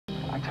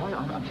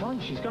I'm telling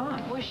you, she's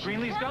gone. Well, she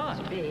Greenlee's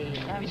gone. To be.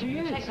 Have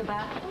you checked the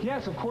bathroom?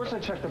 Yes, of course I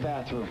checked the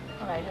bathroom.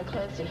 All right, her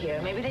clothes are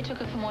here. Maybe they took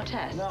her for more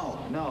tests.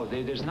 No,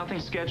 there's nothing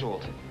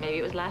scheduled. Maybe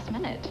it was last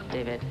minute,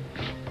 David.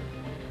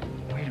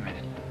 Wait a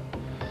minute.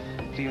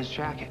 Leah's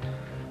jacket.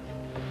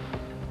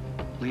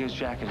 Leah's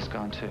jacket is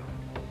gone, too.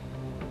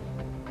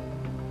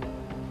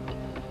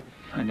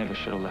 I never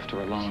should have left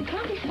her alone. She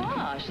can't be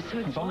far. She's so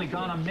It's only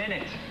gone a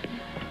minute.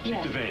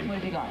 Yes. Devane. Where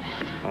have you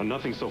gone?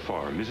 Nothing so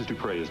far. Mrs.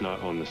 Dupre is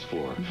not on this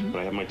floor, but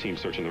I have my team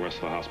searching the rest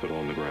of the hospital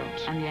on the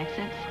grounds. And the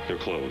exits? They're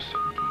closed.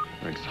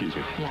 Excuse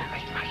me.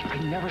 Yeah. I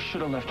never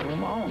should have left her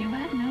alone. You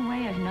had no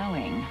way of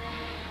knowing.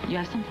 You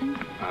have something?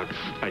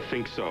 I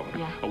think so.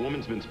 Yeah. A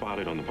woman's been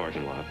spotted on the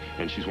parking lot,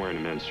 and she's wearing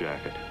a men's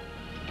jacket.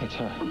 It's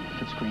her.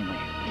 It's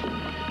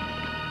Greenlee.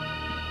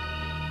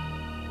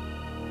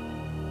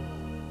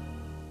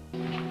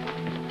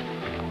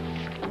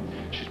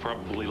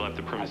 Probably left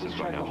the premises by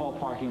checked the now. whole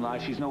parking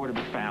lot. She's nowhere to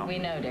be found. We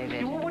know,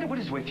 David. What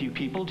is with you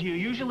people? Do you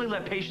usually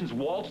let patients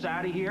waltz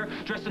out of here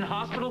dressed in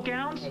hospital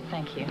gowns? Okay,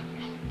 thank you.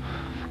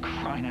 For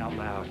crying out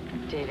loud.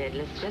 David,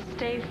 let's just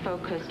stay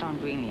focused on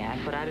Greenlee.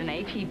 I put out an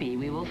APB.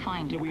 We will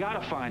find her. Yeah, we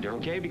gotta find her,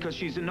 okay? Because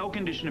she's in no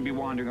condition to be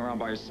wandering around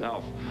by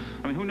herself.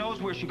 I mean, who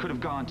knows where she could have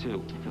gone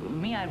to? If it were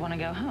me, I'd want to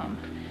go home.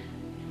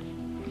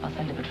 I'll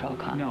send a patrol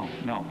car.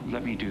 No,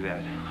 let me do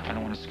that. I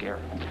don't want to scare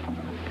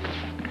her.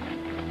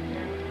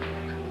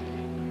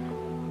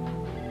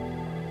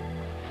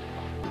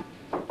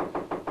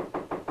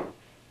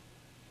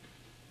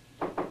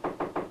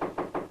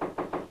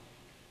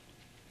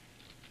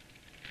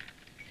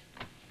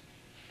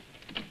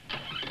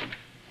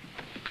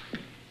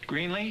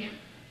 Greenlee?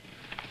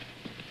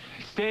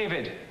 It's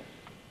David.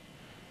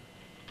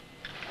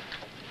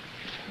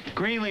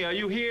 Greenlee, are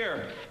you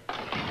here?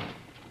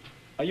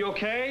 Are you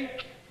okay?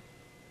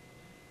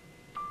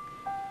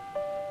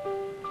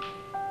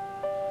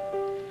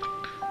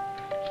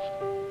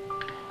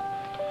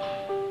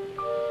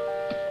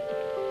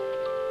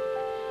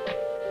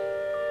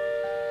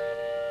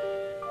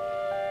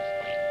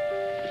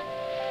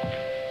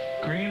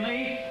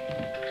 Greenlee?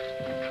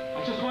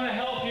 I just want to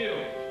help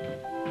you.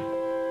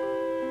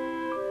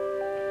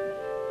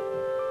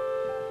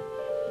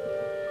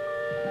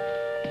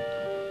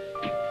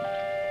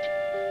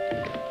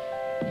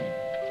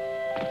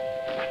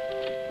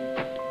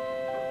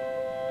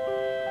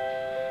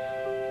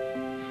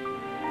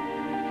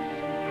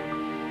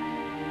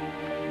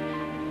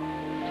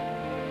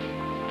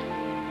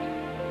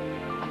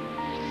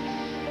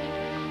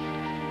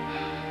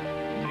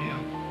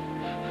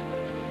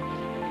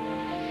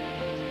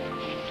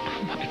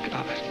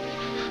 God.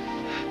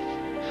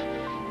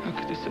 How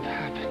could this have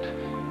happened?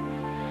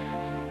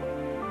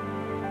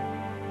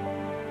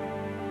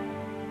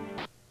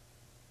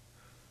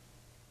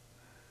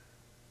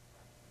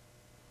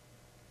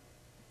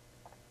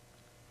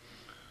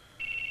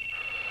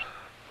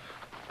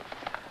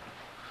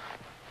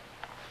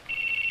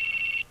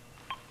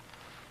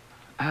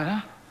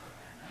 Anna?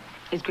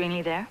 Is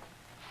Greenlee there?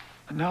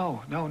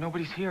 No,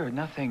 nobody's here.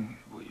 Nothing.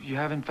 You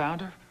haven't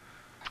found her?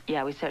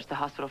 Yeah, we searched the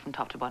hospital from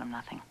top to bottom.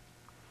 Nothing.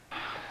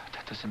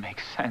 That doesn't make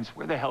sense.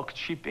 Where the hell could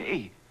she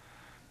be?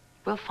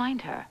 We'll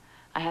find her.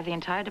 I have the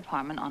entire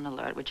department on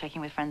alert. We're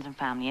checking with friends and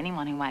family,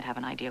 anyone who might have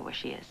an idea where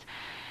she is.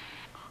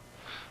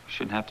 We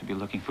shouldn't have to be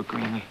looking for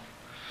Greenlee.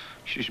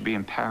 She should be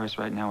in Paris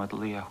right now with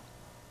Leo.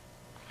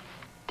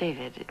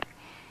 David...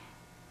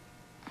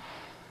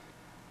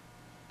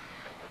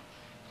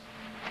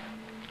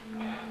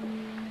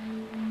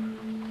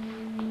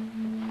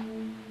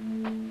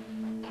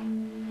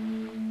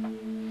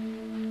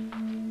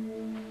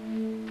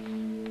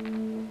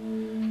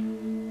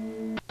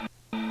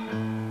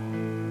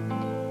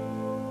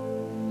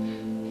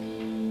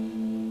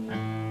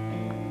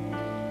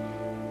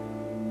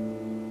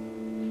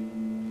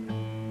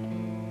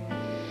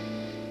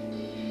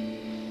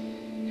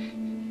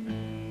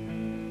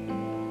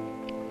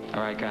 All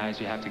right, guys,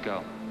 you have to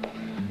go.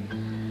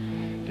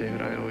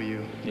 David, I owe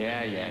you.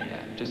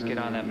 Yeah. Just get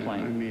on that I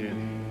plane. mean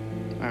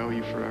it. I owe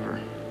you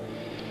forever.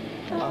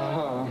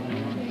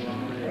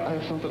 I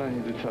have something I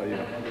need to tell you.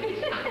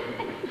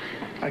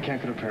 I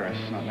can't go to Paris,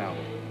 not now.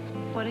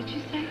 What did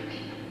you say?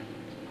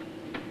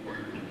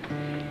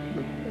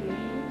 Look,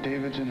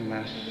 David's in a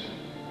mess.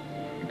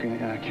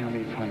 And I can't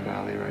leave Pine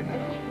Valley right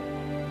now.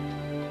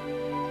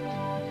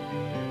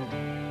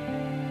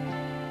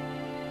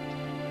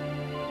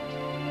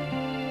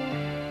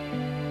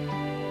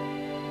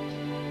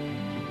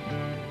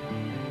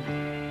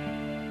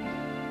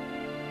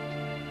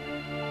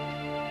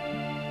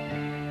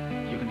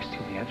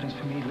 Evidence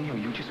for me, Leo.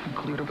 You just been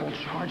cleared of all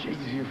charges.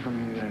 Easier for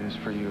me than it is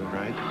for you,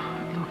 right?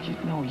 Look,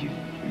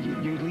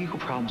 your legal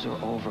problems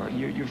are over.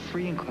 You're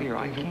free and clear.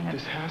 David, I can't.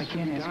 This has to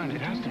can't be ask done. you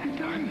It has to be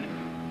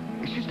done.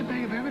 It's just a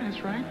bag of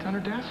evidence, right? On her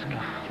desk.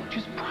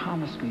 Just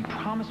promise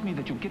me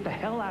that you'll get the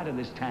hell out of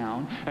this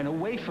town and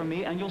away from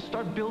me, and you'll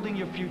start building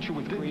your future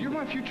with Greenlee. You're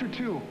my future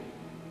too.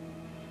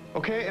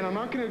 Okay, and I'm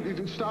not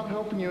gonna stop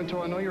helping you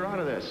until I know you're out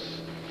of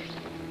this.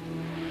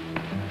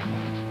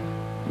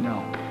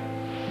 No.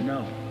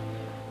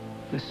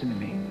 Listen to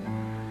me.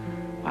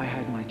 I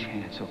had my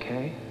chance,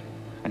 okay?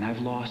 And I've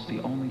lost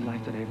the only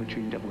life that I ever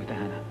dreamed of with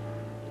Anna.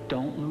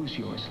 Don't lose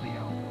yours,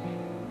 Leo.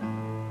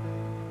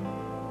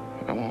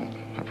 I won't,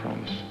 I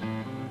promise.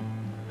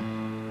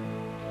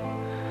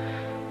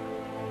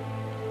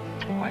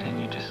 Why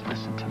didn't you just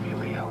listen to me,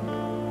 Leo?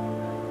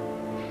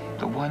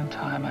 The one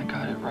time I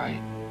got it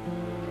right.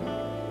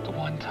 The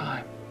one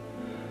time.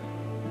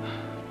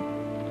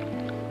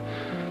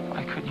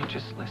 Why couldn't you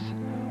just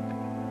listen?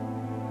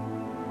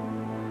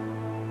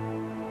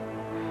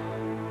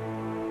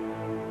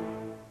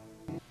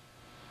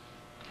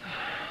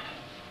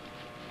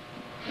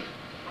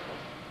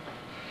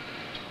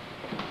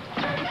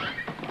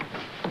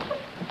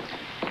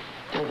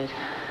 David.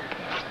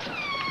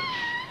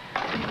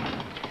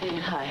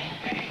 David, hi.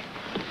 Hey.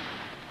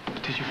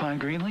 Did you find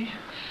Greenlee?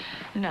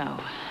 No.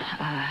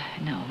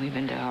 No. We've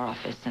been to our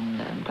office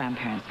and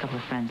grandparents, a couple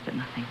of friends, but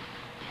nothing.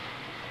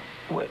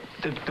 What?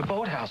 The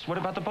boathouse. What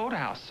about the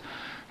boathouse?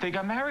 They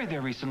got married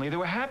there recently. They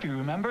were happy,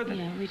 remember?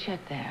 Yeah, we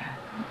checked there.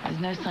 There's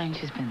no sign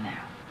she's been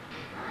there.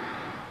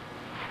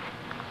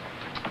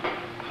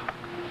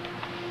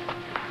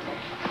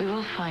 We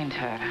will find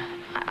her.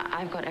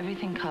 I've got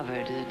everything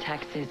covered. The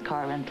taxis,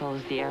 car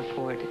rentals, the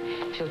airport.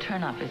 She'll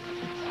turn up. It's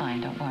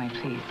fine. Don't worry,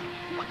 please.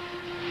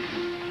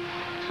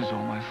 This is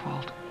all my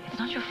fault. It's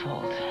not your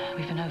fault.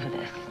 We've been over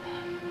this.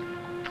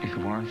 If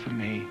it weren't for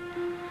me,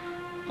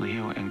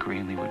 Leo and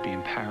Greenlee would be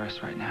in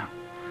Paris right now,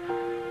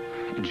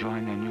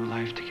 enjoying their new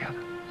life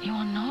together. You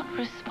are not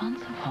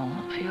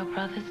responsible for your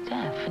brother's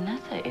death.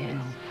 Vanessa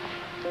is.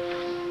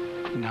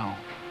 No.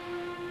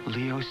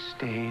 Leo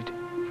stayed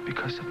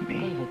because of me.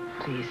 David,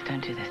 please,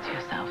 don't do this to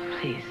yourself,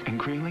 please. And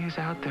Greenlee is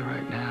out there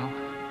right now,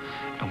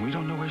 and we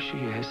don't know where she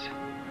is.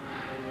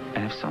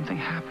 And if something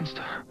happens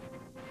to her,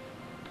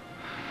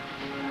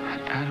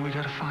 Anna, we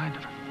gotta find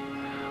her.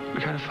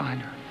 We gotta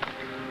find her.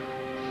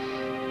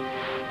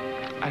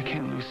 I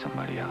can't lose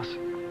somebody else.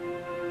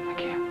 I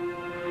can't.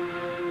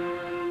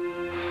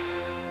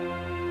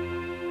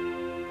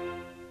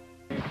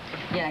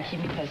 Yeah,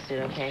 keep me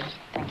posted, okay?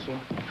 Thank you.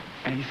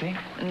 Anything?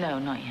 No,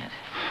 not yet.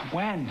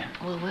 When?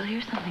 Well, we'll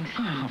hear something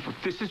soon. Oh, but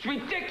this is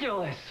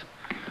ridiculous.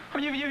 I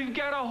mean, you've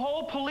got a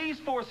whole police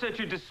force at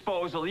your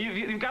disposal.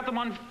 You've got them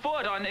on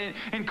foot,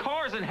 in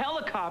cars and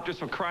helicopters,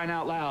 for crying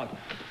out loud.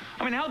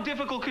 I mean, how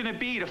difficult can it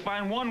be to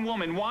find one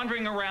woman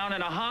wandering around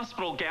in a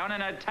hospital gown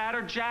and a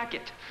tattered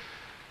jacket?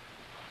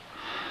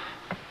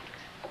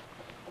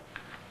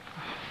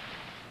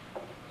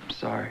 I'm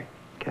sorry,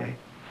 okay?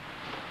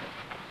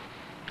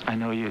 I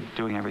know you're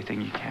doing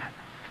everything you can.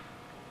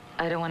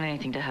 I don't want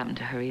anything to happen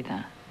to her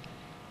either.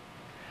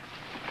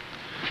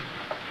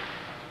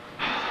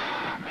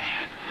 Oh,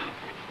 man.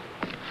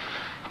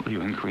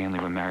 Leo and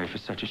Greenlee were married for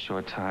such a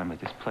short time, but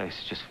this place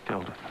is just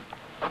filled with them.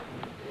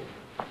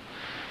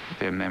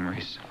 Their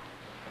memories.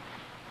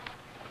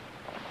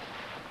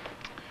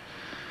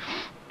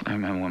 I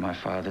remember when my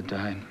father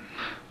died,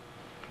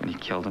 when he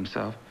killed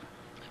himself.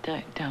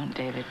 Don't,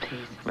 David,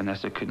 please.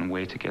 Vanessa couldn't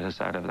wait to get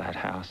us out of that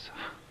house.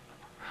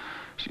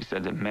 She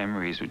said that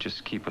memories would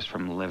just keep us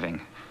from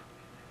living.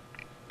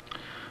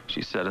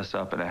 She set us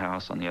up in a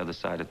house on the other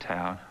side of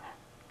town,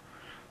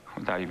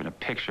 without even a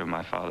picture of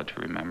my father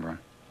to remember him.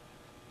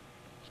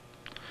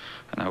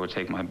 And I would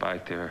take my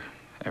bike there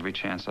every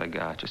chance I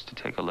got, just to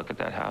take a look at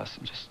that house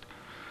and just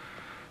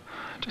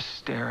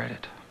stare at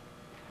it.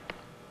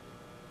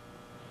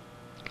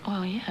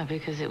 Well, yeah,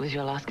 because it was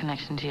your last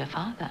connection to your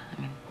father.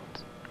 I mean...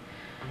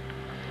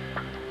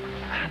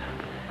 Anna.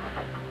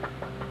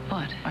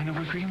 What? I know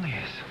where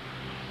Greenlee is.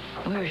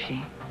 Where is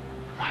she?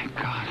 My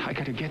God, I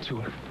gotta get to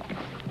her.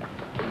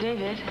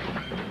 David?